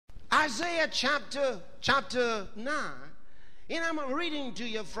Isaiah chapter 9, and I'm reading to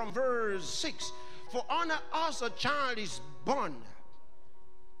you from verse 6. For unto us a child is born,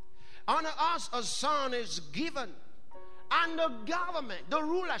 unto us a son is given, and the government, the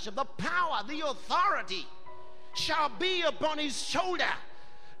rulership, the power, the authority shall be upon his shoulder.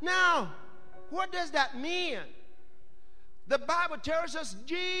 Now, what does that mean? The Bible tells us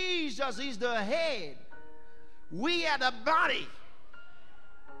Jesus is the head. We are the body.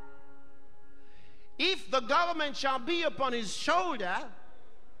 If the government shall be upon his shoulder,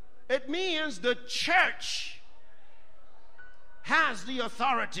 it means the church has the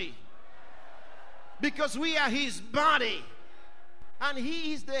authority, because we are his body and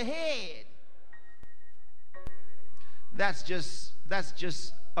he is the head. That's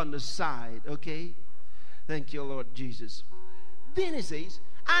just on the side, okay? Thank you, Lord Jesus. Then it says,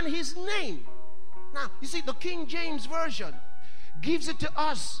 and his name. Now, you see, the King James Version gives it to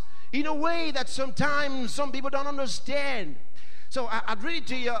us in a way that sometimes some people don't understand. So I'd read it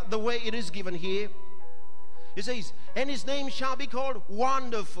to you the way it is given here. It says, and his name shall be called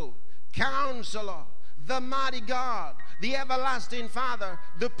Wonderful, Counselor, the Mighty God, the Everlasting Father,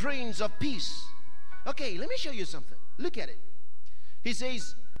 the Prince of Peace. Okay, let me show you something. Look at it. He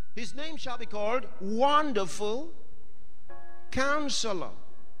says, his name shall be called Wonderful, Counselor,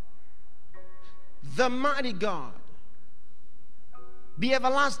 the Mighty God, the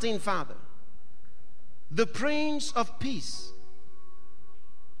Everlasting Father, the Prince of Peace.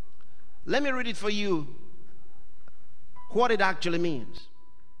 Let me read it for you, what it actually means.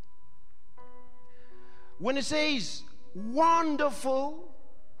 When it says wonderful,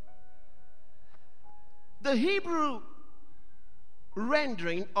 the Hebrew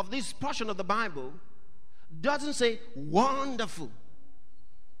rendering of this portion of the Bible doesn't say wonderful,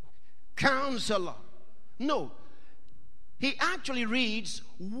 Counselor. No, he actually reads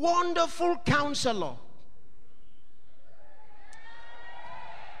Wonderful Counselor.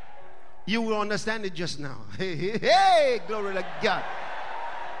 You will understand it just now. Hey, glory to God.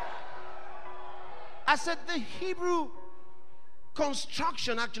 I said the Hebrew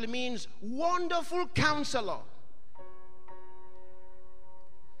construction actually means Wonderful Counselor,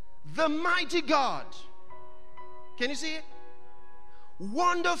 the Mighty God. Can you see it?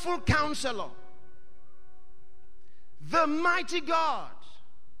 Wonderful Counselor, the Mighty God,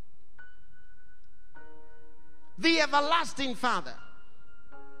 the Everlasting Father,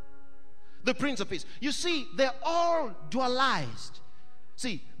 the Prince of Peace. You see, they're all dualized.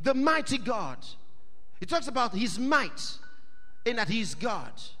 See, the Mighty God, it talks about his might in that he's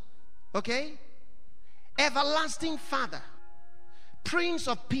God. Okay? Everlasting Father, Prince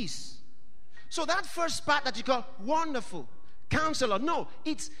of Peace. So that first part that you call Wonderful Counselor, no,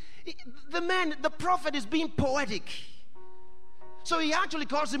 the prophet is being poetic. So he actually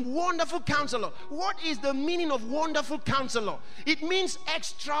calls him Wonderful Counselor. What is the meaning of Wonderful Counselor? It means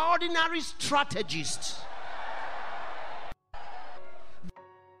extraordinary strategist.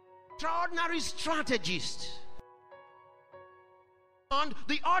 Extraordinary strategist. And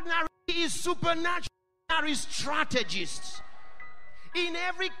the ordinary is supernatural strategist. In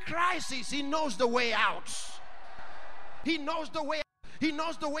every crisis, he knows the way out. He knows the way. He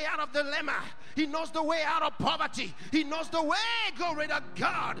knows the way out of dilemma. He knows the way out of poverty. He knows the way, glory to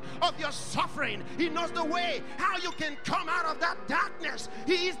God, of your suffering. He knows the way how you can come out of that darkness.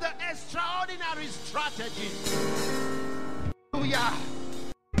 He is the extraordinary strategist. Hallelujah.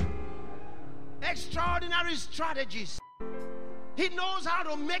 Extraordinary strategist. He knows how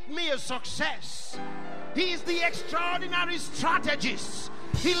to make me a success. He is the extraordinary strategist.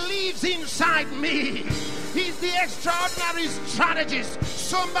 He lives inside me. He's the extraordinary strategist.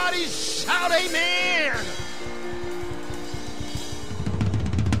 Somebody shout amen.